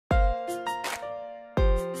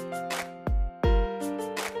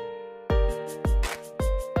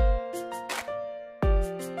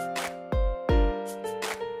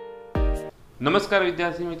નમસ્કાર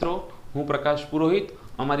વિદ્યાર્થી મિત્રો, હું પ્રકાશ પુરોહિત.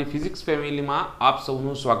 અમારી ફિઝિક્સ ફેમિલીમાં આપ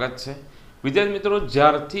સૌનું સ્વાગત છે. વિદ્યાર્થી મિત્રો,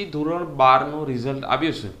 જ્યારથી ધોરણ 12નું રિઝલ્ટ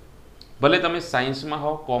આવ્યું છે, ભલે તમે સાયન્સમાં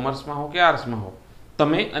હો, કોમર્સમાં હો કે આર્ટ્સમાં હો,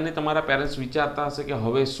 તમે અને તમારા પેરેન્ટ્સ વિચારતા હશે કે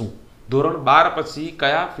હવે શું, ધોરણ 12 પછી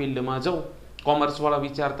કયા ફિલ્ડમાં જવું. કોમર્સવાળા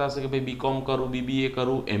વિચારતા હશે કે ભાઈ બીકોમ કરું, બીબીએ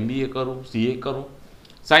કરું, એમબીએ કરું, સીએ કરું.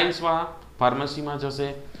 સાયન્સવાળા ફાર્મસીમાં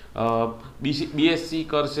જશે, બીએસસી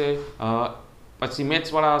કરશે, પછી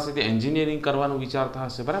મેથ્સવાળા હશે તે એન્જિનિયરિંગ કરવાનું વિચારતા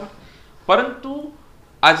હશે, બરાબર. પરંતુ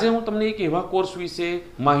આજે હું તમને એક એવા કોર્સ વિશે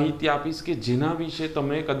માહિતી આપીશ કે જેના વિશે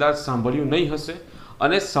તમે કદાચ સાંભળ્યું નહીં હશે,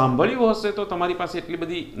 અને સાંભળ્યું હશે તો તમારી પાસે એટલી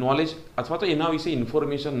બધી નોલેજ અથવા તો એના વિશે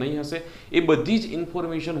ઇન્ફોર્મેશન નહીં હશે. એ બધી જ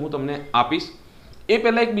ઇન્ફોર્મેશન હું તમને આપીશ. એ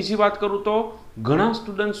પહેલાં એક બીજી વાત કરું તો ઘણા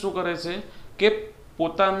સ્ટુડન્ટ શું કરે છે કે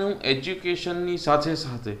પોતાનું એજ્યુકેશનની સાથે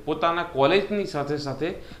સાથે, પોતાના કોલેજની સાથે સાથે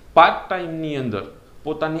પાર્ટ ટાઈમની અંદર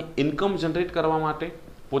પોતાની ઇન્કમ જનરેટ કરવા માટે,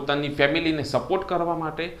 પોતાની ફેમિલીને સપોર્ટ કરવા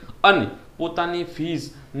માટે અને પોતાની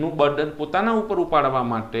ફીઝનું બર્ડન પોતાના ઉપર ઉપાડવા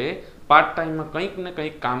માટે પાર્ટ ટાઈમમાં કંઈક ને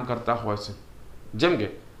કંઈક કામ કરતા હોય છે. જેમ કે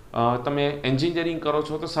તમે એન્જિનિયરિંગ કરો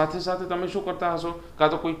છો તો સાથે સાથે તમે શું કરતા હશો, કાં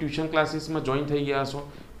તો કોઈ ટ્યુશન ક્લાસીસમાં જોઈન થઈ ગયા હશો,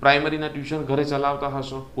 પ્રાઇમરીના ટ્યુશન ઘરે ચલાવતા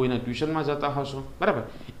હશો, કોઈના ટ્યુશનમાં જતા હશો, બરાબર.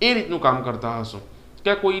 એ રીતનું કામ કરતા હશો,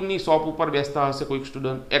 કે કોઈની શોપ ઉપર બેસતા હશે, કોઈક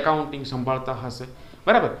સ્ટુડન્ટ એકાઉન્ટિંગ સંભાળતા હશે,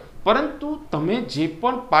 બરાબર. પરંતુ તમે જે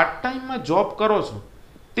પણ પાર્ટ ટાઈમમાં જોબ કરો છો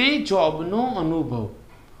તે જોબનો અનુભવ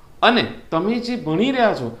અને તમે જે ભણી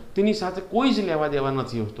રહ્યા છો તેની સાથે કોઈ જ લેવા દેવા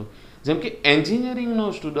નથી હોતું. જેમ કે એન્જિનિયરિંગનો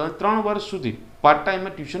સ્ટુડન્ટ 3 વર્ષ સુધી પાર્ટ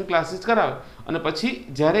ટાઈમમાં ટ્યુશન ક્લાસીસ કરાવે અને પછી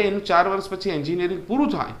જ્યારે એનું 4 વર્ષ પછી એન્જિનિયરિંગ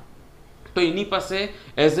પૂરું થાય તો એની પાસે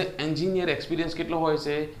એઝ એ એન્જિનિયર એક્સપિરિયન્સ કેટલો હોય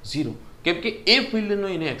છે? 0. કેમ કે એ ફિલ્ડનો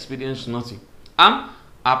એને એક્સપિરિયન્સ નથી. આમ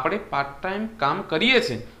આપણે પાર્ટ ટાઈમ કામ કરીએ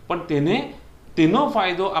છીએ પણ તેનો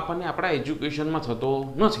ફાયદો આપણને આપણા એજ્યુકેશનમાં થતો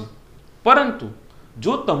નથી. પરંતુ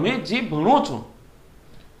જો તમે જે ભણો છો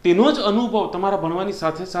તેનો જ અનુભવ તમારા ભણવાની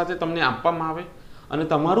સાથે સાથે તમને આપવામાં આવે અને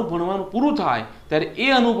તમારું ભણવાનું પૂરું થાય ત્યારે એ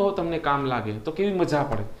અનુભવ તમને કામ લાગે તો કેવી મજા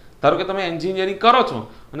પડે. ધારો કે તમે એન્જિનિયરિંગ કરો છો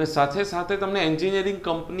અને સાથે સાથે તમને એન્જિનિયરિંગ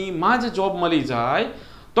કંપનીમાં જ જોબ મળી જાય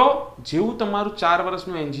તો જેવું તમારું 4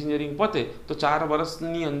 વર્ષનું એન્જિનિયરિંગ પતે તો 4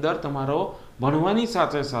 વર્ષની અંદર તમારો ભણવાની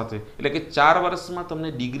સાથે સાથે, એટલે કે 4 વર્ષમાં તમને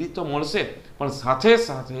ડિગ્રી તો મળશે પણ સાથે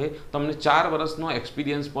સાથે તમને 4 વર્ષનો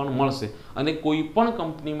એક્સપિરિયન્સ પણ મળશે અને કોઈ પણ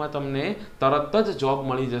કંપનીમાં તમને તરત જ જોબ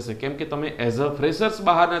મળી જશે. કેમ કે તમે એઝ અ ફ્રેશર્સ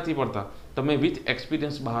બહાર નથી પડતા, તમે વિથ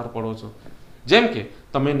એક્સપિરિયન્સ બહાર પડો છો. જેમ કે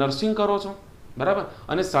તમે નર્સિંગ કરો છો, બરાબર,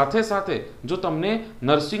 અને સાથે સાથે જો તમને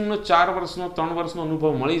નર્સિંગનો 4 વર્ષનો 3 વર્ષનો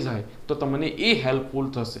અનુભવ મળી જાય તો તમને એ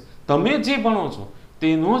હેલ્પફુલ થશે. તમે જે ભણો છો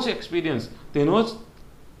તેનો જ એક્સપિરિયન્સ, તેનો જ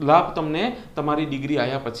લાભ તમને તમારી ડિગ્રી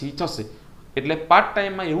આવ્યા પછી થશે. એટલે પાર્ટ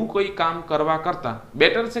ટાઈમમાં એવું કોઈ કામ કરવા કરતાં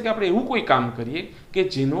બેટર છે કે આપણે એવું કોઈ કામ કરીએ કે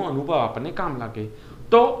જેનો અનુભવ આપણને કામ લાગે.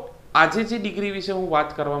 તો આજે જે ડિગ્રી વિશે હું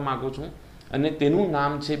વાત કરવા માગું છું અને તેનું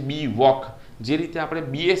નામ છે B.Voc. જે રીતે આપણે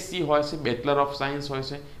બીએસસી હોય છે, બેચલર ઓફ સાયન્સ હોય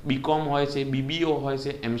છે, બીકોમ હોય છે, બીબીઓ હોય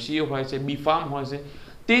છે, એમસીએ હોય છે, બીફાર્મ હોય છે,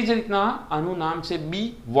 તે જ રીતના આનું નામ છે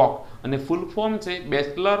B.Voc અને ફૂલ ફોર્મ છે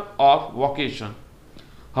બેચલર ઓફ વોકેશન.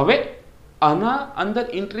 હવે આના અંદર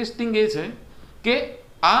ઇન્ટરેસ્ટિંગ એ છે કે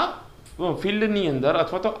આ ફિલ્ડની અંદર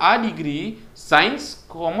અથવા તો આ ડિગ્રી સાયન્સ,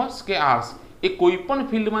 કોમર્સ કે આર્ટ્સ એ કોઈ પણ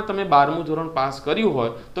ફિલ્ડમાં તમે 12મું ધોરણ પાસ કર્યું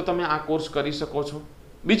હોય તો તમે આ કોર્સ કરી શકો છો.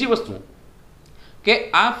 બીજી વસ્તુ કે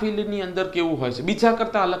આ ફિલ્ડની અંદર કેવું હોય છે, બીજા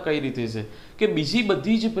કરતાં અલગ કઈ રીતે છે કે બીજી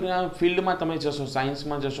બધી જ ફિલ્ડમાં તમે જશો,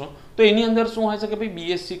 સાયન્સમાં જશો તો એની અંદર શું હોય છે કે ભાઈ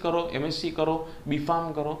બીએસસી કરો, એમએસસી કરો,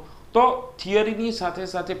 બીફાર્મ કરો તો થિયરીની સાથે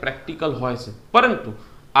સાથે પ્રેક્ટિકલ હોય છે. પરંતુ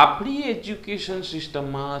આપણી એજ્યુકેશન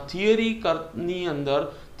સિસ્ટમમાં થિયરીની અંદર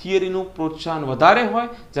થિયરીનું પ્રોત્સાહન વધારે હોય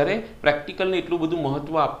જ્યારે પ્રેક્ટિકલને એટલું બધું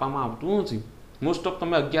મહત્ત્વ આપવામાં આવતું નથી. મોસ્ટ ઓફ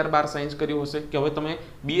તમે 11-12 સાયન્સ કર્યું હશે કે હવે તમે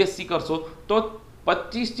બીએસસી કરશો તો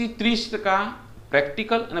 25 થી 30%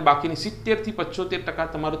 પ્રેક્ટિકલ અને બાકીની 70 થી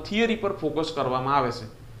 75% તમારું થિયરી પર ફોકસ કરવામાં આવે છે,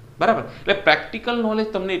 બરાબર. એટલે પ્રેક્ટિકલ નોલેજ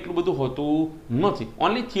તમને એટલું બધું હોતું નથી,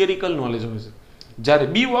 ઓનલી થિયરિકલ નોલેજ હોય છે. જ્યારે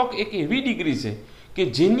B.Voc એક એવી ડિગ્રી છે કે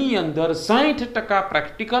જેની અંદર 60%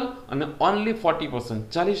 પ્રેક્ટિકલ અને ઓનલી 40%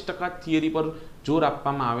 40% થિયરી પર જોર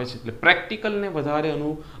આપવામાં આવે છે. એટલે પ્રેક્ટિકલને વધારે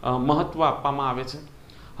મહત્ત્વ આપવામાં આવે છે.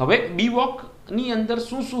 હવે B.Vocની અંદર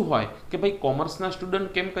શું શું હોય કે ભાઈ કોમર્સના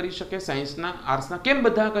સ્ટુડન્ટ કેમ કરી શકે, સાયન્સના, આર્ટ્સના કેમ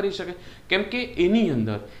બધા કરી શકે? કેમ કે એની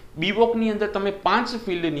અંદર B.Vocની અંદર તમે 5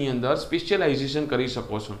 ફિલ્ડની અંદર સ્પેશિયલાઇઝેશન કરી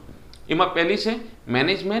શકો છો. એમાં પહેલી છે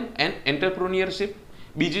મેનેજમેન્ટ એન્ડ એન્ટરપ્રિન્યોરશિપ,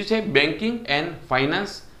 બીજી છે બેન્કિંગ એન્ડ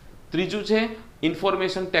ફાઇનાન્સ, ત્રીજું છે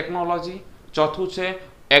ઇન્ફોર્મેશન ટેકનોલોજી, ચોથું છે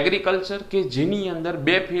એગ્રીકલ્ચર કે જેની અંદર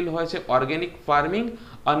 2 ફિલ્ડ હોય છે, ઓર્ગેનિક ફાર્મિંગ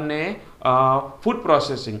અને ફૂડ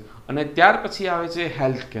પ્રોસેસિંગ, અને ત્યાર પછી આવે છે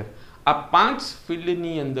હેલ્થકેર. આ 5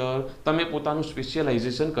 ફિલ્ડની અંદર તમે પોતાનું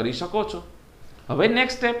સ્પેશિયલાઇઝેશન કરી શકો છો. હવે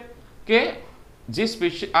નેક્સ્ટ સ્ટેપ કે જે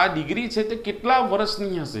આ ડિગ્રી છે તે કેટલા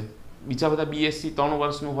વર્ષની હશે? બીજા બધા બીએસસી 3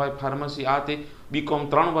 વર્ષનું હોય, ફાર્મસી આ તે બીકોમ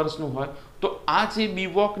 3 વર્ષનું હોય, તો આ જે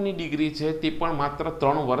B.Voc ની ડિગ્રી છે તે પણ માત્ર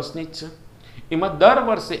 3 વર્ષની જ છે. એમાં દર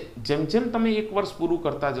વર્ષે જેમ જેમ તમે 1 વર્ષ પૂરું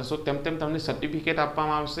કરતા જશો તેમ તેમ તમને સર્ટિફિકેટ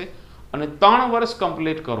આપવામાં આવશે અને 3 વર્ષ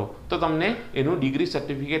કમ્પ્લીટ કરો તો તમને એનું ડિગ્રી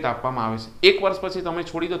સર્ટિફિકેટ આપવામાં આવે છે. 1 વર્ષ પછી તમે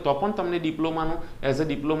છોડી દો તો પણ તમને ડિપ્લોમાનું એઝ અ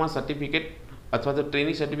ડિપ્લોમા સર્ટિફિકેટ અથવા તો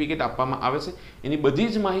ટ્રેનિંગ સર્ટિફિકેટ આપવામાં આવે છે. એની બધી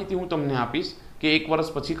જ માહિતી હું તમને આપીશ કે 1 વર્ષ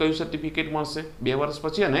પછી કયું સર્ટિફિકેટ મળશે, 2 વર્ષ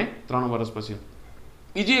પછી અને 3 વર્ષ પછી.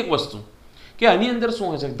 બીજી એક વસ્તુ કે આની અંદર શું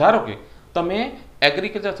હોય છે, ધારો કે તમે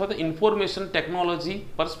એગ્રીકલ્ચર અથવા તો ઇન્ફોર્મેશન ટેકનોલોજી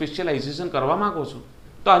પર સ્પેશિયલાઇઝેશન કરવા માંગો છો,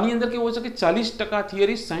 તો આની અંદર કેવું હોય છે કે 40%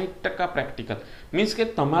 થિયરી 60% પ્રેક્ટિકલ. મીન્સ કે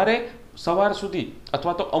તમારે સવાર સુધી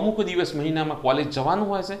અથવા તો અમુક દિવસ મહિનામાં કોલેજ જવાનું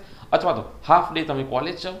હોય છે, અથવા તો હાફ ડે તમે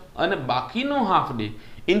કોલેજ જાઓ અને બાકીનો હાફ ડે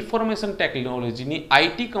ઇન્ફોર્મેશન ટેકનોલોજીની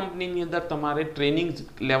આઈટી કંપનીની અંદર તમારે ટ્રેનિંગ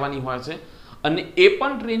લેવાની હોય છે. અને એ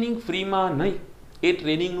પણ ટ્રેનિંગ ફ્રીમાં નહીં, એ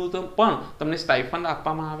ટ્રેનિંગનું તો પણ તમને સ્ટાઇફન્ડ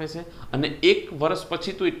આપવામાં આવે છે. અને 1 વર્ષ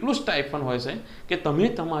પછી તો એટલું સ્ટાઇફન્ડ હોય છે કે તમે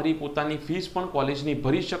તમારી પોતાની ફીસ પણ કોલેજની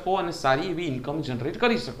ભરી શકો અને સારી એવી ઇન્કમ જનરેટ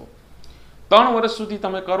કરી શકો. 3 વર્ષ સુધી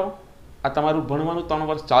તમે કરો, આ તમારું ભણવાનું 3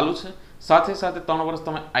 વર્ષ ચાલુ છે, સાથે સાથે 3 વર્ષ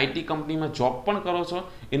તમે આઈટી કંપનીમાં જોબ પણ કરો છો,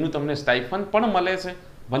 એનું તમને સ્ટાઇફન્ડ પણ મળે છે.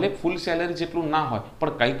 ભલે ફૂલ સેલરી જેટલું ના હોય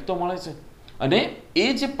પણ કંઈક તો મળે છે. અને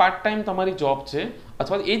એ જે પાર્ટ ટાઈમ તમારી જોબ છે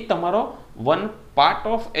અથવા એ જ તમારો વન પાર્ટ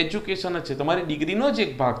ઓફ એજ્યુકેશન જ છે, તમારી ડિગ્રીનો જ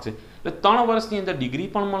એક ભાગ છે. એટલે 3 વર્ષની અંદર ડિગ્રી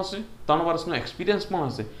પણ મળશે, 3 વર્ષનો એક્સપિરિયન્સ પણ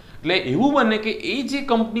હશે. એટલે એવું બને કે એ જે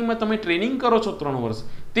કંપનીમાં તમે ટ્રેનિંગ કરો છો 3 વર્ષ,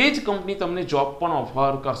 તે જ કંપની તમને જોબ પણ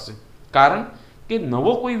ઓફર કરશે. કારણ કે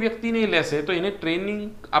નવો કોઈ વ્યક્તિ નહીં લેશે તો એને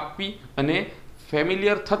ટ્રેનિંગ આપવી અને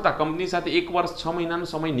ફેમિલિયર થતાં કંપની સાથે 1 વર્ષ 6 મહિનાનો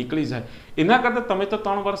સમય નીકળી જાય. એના કરતાં તમે તો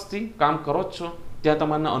 3 વર્ષથી કામ કરો જ છો, ત્યાં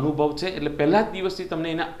તમારો અનુભવ છે, એટલે પહેલા જ દિવસથી તમને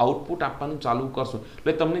એના આઉટપુટ આપવાનું ચાલુ કરશો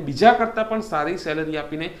એટલે તમને બીજા કરતાં પણ સારી સેલરી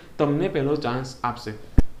આપીને તમને પહેલો ચાન્સ આપશે.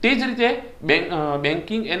 તે જ રીતે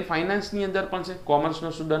બેન્કિંગ એન્ડ ફાઇનાન્સની અંદર પણ છે.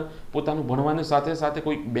 કોમર્સનો સ્ટુડન્ટ પોતાનું ભણવાની સાથે સાથે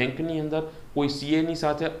કોઈ બેંકની અંદર, કોઈ સીએની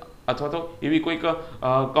સાથે અથવા તો એવી કોઈક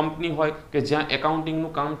કંપની હોય કે જ્યાં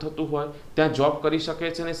એકાઉન્ટિંગનું કામ થતું હોય ત્યાં જોબ કરી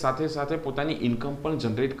શકે છે અને સાથે સાથે પોતાની ઇન્કમ પણ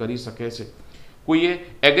જનરેટ કરી શકે છે. કોઈએ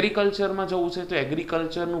એગ્રીકલ્ચરમાં જવું છે તો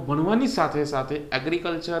એગ્રીકલ્ચરનું ભણવાની સાથે સાથે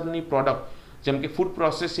એગ્રીકલ્ચરની પ્રોડક્ટ જેમ કે ફૂડ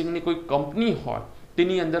પ્રોસેસિંગની કોઈ કંપની હોય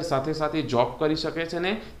તેની અંદર સાથે સાથે જોબ કરી શકે છે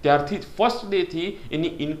ને ત્યારથી જ ફર્સ્ટ ડેથી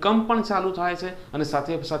એની ઇન્કમ પણ ચાલુ થાય છે અને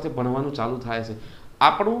સાથે સાથે ભણવાનું ચાલુ થાય છે.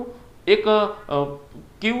 આપણું એક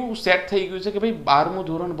કેવું સેટ થઈ ગયું છે કે ભાઈ 12મું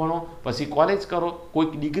ધોરણ ભણો, પછી કોલેજ કરો,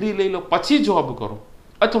 કોઈક ડિગ્રી લઈ લો, પછી જોબ કરો,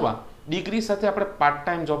 અથવા ડિગ્રી સાથે આપણે પાર્ટ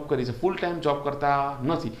ટાઈમ જોબ કરી છે, ફૂલ ટાઈમ જોબ કરતા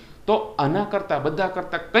નથી. તો આના કરતાં બધા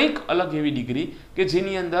કરતાં કંઈક અલગ એવી ડિગ્રી કે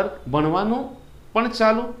જેની અંદર ભણવાનું પણ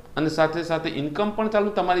ચાલુ અને સાથે સાથે ઇન્કમ પણ ચાલુ,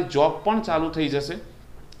 તમારી જોબ પણ ચાલુ થઈ જશે.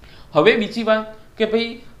 હવે બીજી વાત કે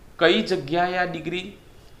ભાઈ કઈ જગ્યાએ આ ડિગ્રી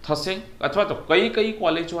થશે અથવા તો કઈ કઈ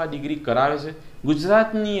કોલેજો આ ડિગ્રી કરાવે છે,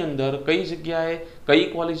 ગુજરાતની અંદર કઈ જગ્યાએ કઈ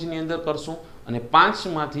કોલેજની અંદર કરશું અને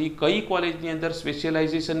 5માંથી કઈ કોલેજની અંદર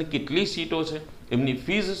સ્પેશિયલાઇઝેશનની કેટલી સીટો છે, એમની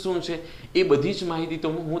ફીઝ શું છે, એ બધી જ માહિતી તો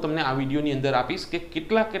હું તમને આ વિડીયોની અંદર આપીશ કે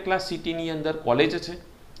કેટલા સિટીની અંદર કોલેજ છે,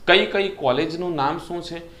 કઈ કઈ કોલેજનું નામ શું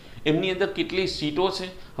છે, એમની અંદર કેટલી સીટો છે.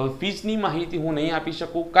 હવે ફીઝની માહિતી હું નહીં આપી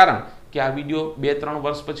શકું કારણ કે આ વિડીયો 2-3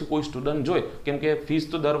 વર્ષ પછી કોઈ સ્ટુડન્ટ જોઈ, કેમ કે ફીસ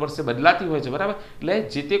તો દર વર્ષે બદલાતી હોય છે, બરાબર. એટલે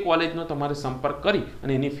જે તે કોલેજનો તમારે સંપર્ક કરી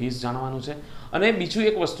અને એની ફીસ જાણવાનું છે. અને બીજું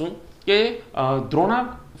એક વસ્તુ કે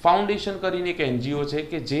દ્રોણા ફાઉન્ડેશન કરીને એક એનજીઓ છે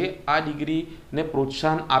કે જે આ ડિગ્રીને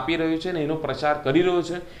પ્રોત્સાહન આપી રહ્યું છે અને એનો પ્રચાર કરી રહ્યો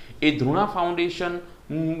છે. એ દ્રોણા ફાઉન્ડેશન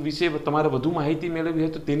વિશે તમારે વધુ માહિતી મેળવવી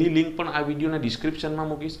હોય તો તેની લિંક પણ આ વિડીયોના ડિસ્ક્રિપ્શનમાં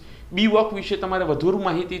મૂકીશ. B.Voc વિશે તમારે વધુ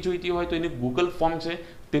માહિતી જોઈતી હોય તો એની ગૂગલ ફોર્મ છે,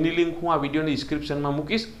 તેની લિંક હું આ વિડીયોના ડિસ્ક્રિપ્શનમાં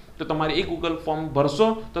મૂકીશ. તો તમારે એ ગૂગલ ફોર્મ ભરશો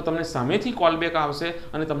તો તમને સામેથી કોલબેક આવશે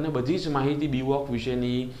અને તમને બધી જ માહિતી B.Voc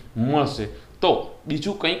વિશેની મળશે. તો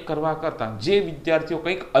બીજું કંઈક કરવા કરતાં જે વિદ્યાર્થીઓ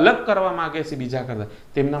કંઈક અલગ કરવા માગે છે બીજા કરતાં,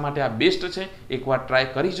 તેમના માટે આ બેસ્ટ છે. એકવાર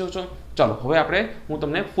ટ્રાય કરી જોજો. ચાલો હવે હું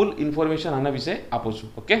તમને ફૂલ ઇન્ફોર્મેશન આના વિશે આપું છું.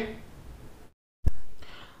 ઓકે,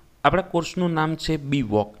 આપણા કોર્સનું નામ છે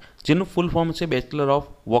B.Voc, જેનું ફૂલ ફોર્મ છે બેચલર ઓફ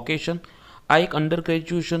વોકેશન. આ એક અંડર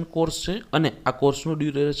ગ્રેજ્યુએશન કોર્સ છે અને આ કોર્સનું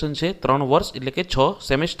ડ્યુરેશન છે 3 વર્ષ એટલે કે 6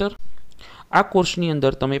 સેમેસ્ટર. આ કોર્સની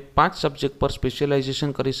અંદર તમે 5 સબ્જેક્ટ પર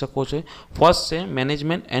સ્પેશિયલાઇઝેશન કરી શકો છો. ફર્સ્ટ છે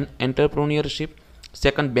management and entrepreneurship,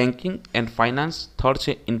 second banking and finance, third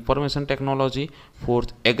છે ઇન્ફોર્મેશન ટેકનોલોજી,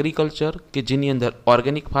 ફોર્થ એગ્રીકલ્ચર કે જેની અંદર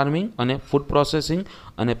ઓર્ગેનિક ફાર્મિંગ અને ફૂડ પ્રોસેસિંગ,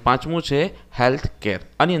 અને 5મું છે હેલ્થ કેર.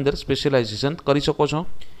 આની અંદર સ્પેશિયલાઇઝેશન કરી શકો છો.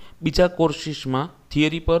 બીજા કોર્સિસમાં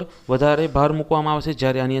થિયરી પર વધારે ભાર મૂકવામાં આવે છે,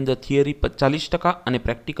 જ્યારે આની અંદર થિયરી 40% અને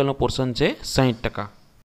પ્રેક્ટિકલનો પોર્શન છે 60%.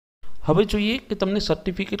 હવે જોઈએ કે તમને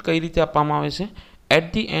સર્ટિફિકેટ કઈ રીતે આપવામાં આવે છે.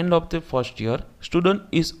 At the end of the first year, student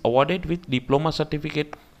is awarded with diploma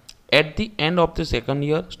certificate. At the end of the second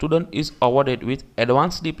year, student is awarded with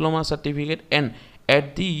advanced diploma certificate, and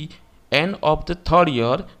at the end of the third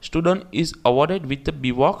year, student is awarded with the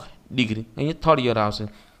B.Voc degree. અહીં third year આવશે.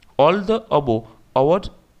 All the above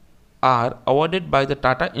awards are awarded by the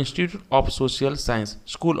Tata Institute of Social Science,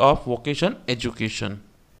 School of Vocation Education.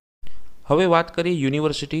 હવે વાત કરીએ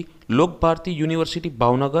university. લોક Bharati university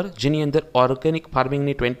Bhavnagar, જેની અંદર organic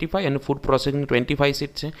ફાર્મિંગની 25 અને food પ્રોસેસિંગની 25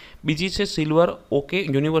 seat છે. બીજી છે silver okay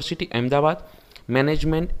university Ahmedabad,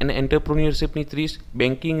 management અને એન્ટરપ્રિન્યોરશિપની 30,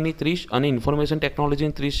 બેન્કિંગની 30 અને ઇન્ફોર્મેશન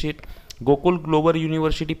ટેકનોલોજીની 30 seat. Gokul global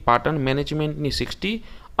university Patan, મેનેજમેન્ટની 60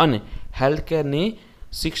 અને હેલ્થકેરની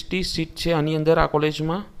 60 સીટ છે આની અંદર આ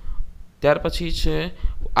કોલેજમાં. ત્યાર પછી છે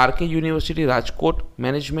આરકે યુનિવર્સિટી રાજકોટ,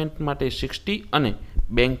 મેનેજમેન્ટ માટે 60 અને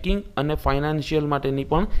બેન્કિંગ અને ફાઇનાન્શિયલ માટેની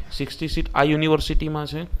પણ 60 સીટ આ યુનિવર્સિટીમાં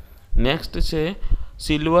છે. નેક્સ્ટ છે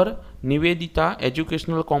silver Nivedita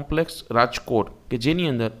educational complex Rajkot, કે જેની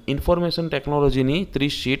અંદર ઇન્ફોર્મેશન ટેકનોલોજીની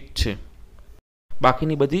 30 સીટ છે.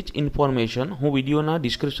 બાકીની બધી જ ઇન્ફોર્મેશન હું વિડીયોના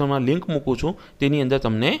ડિસ્ક્રિપ્શનમાં લિંક મૂકું છું, તેની અંદર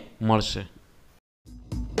તમને મળશે.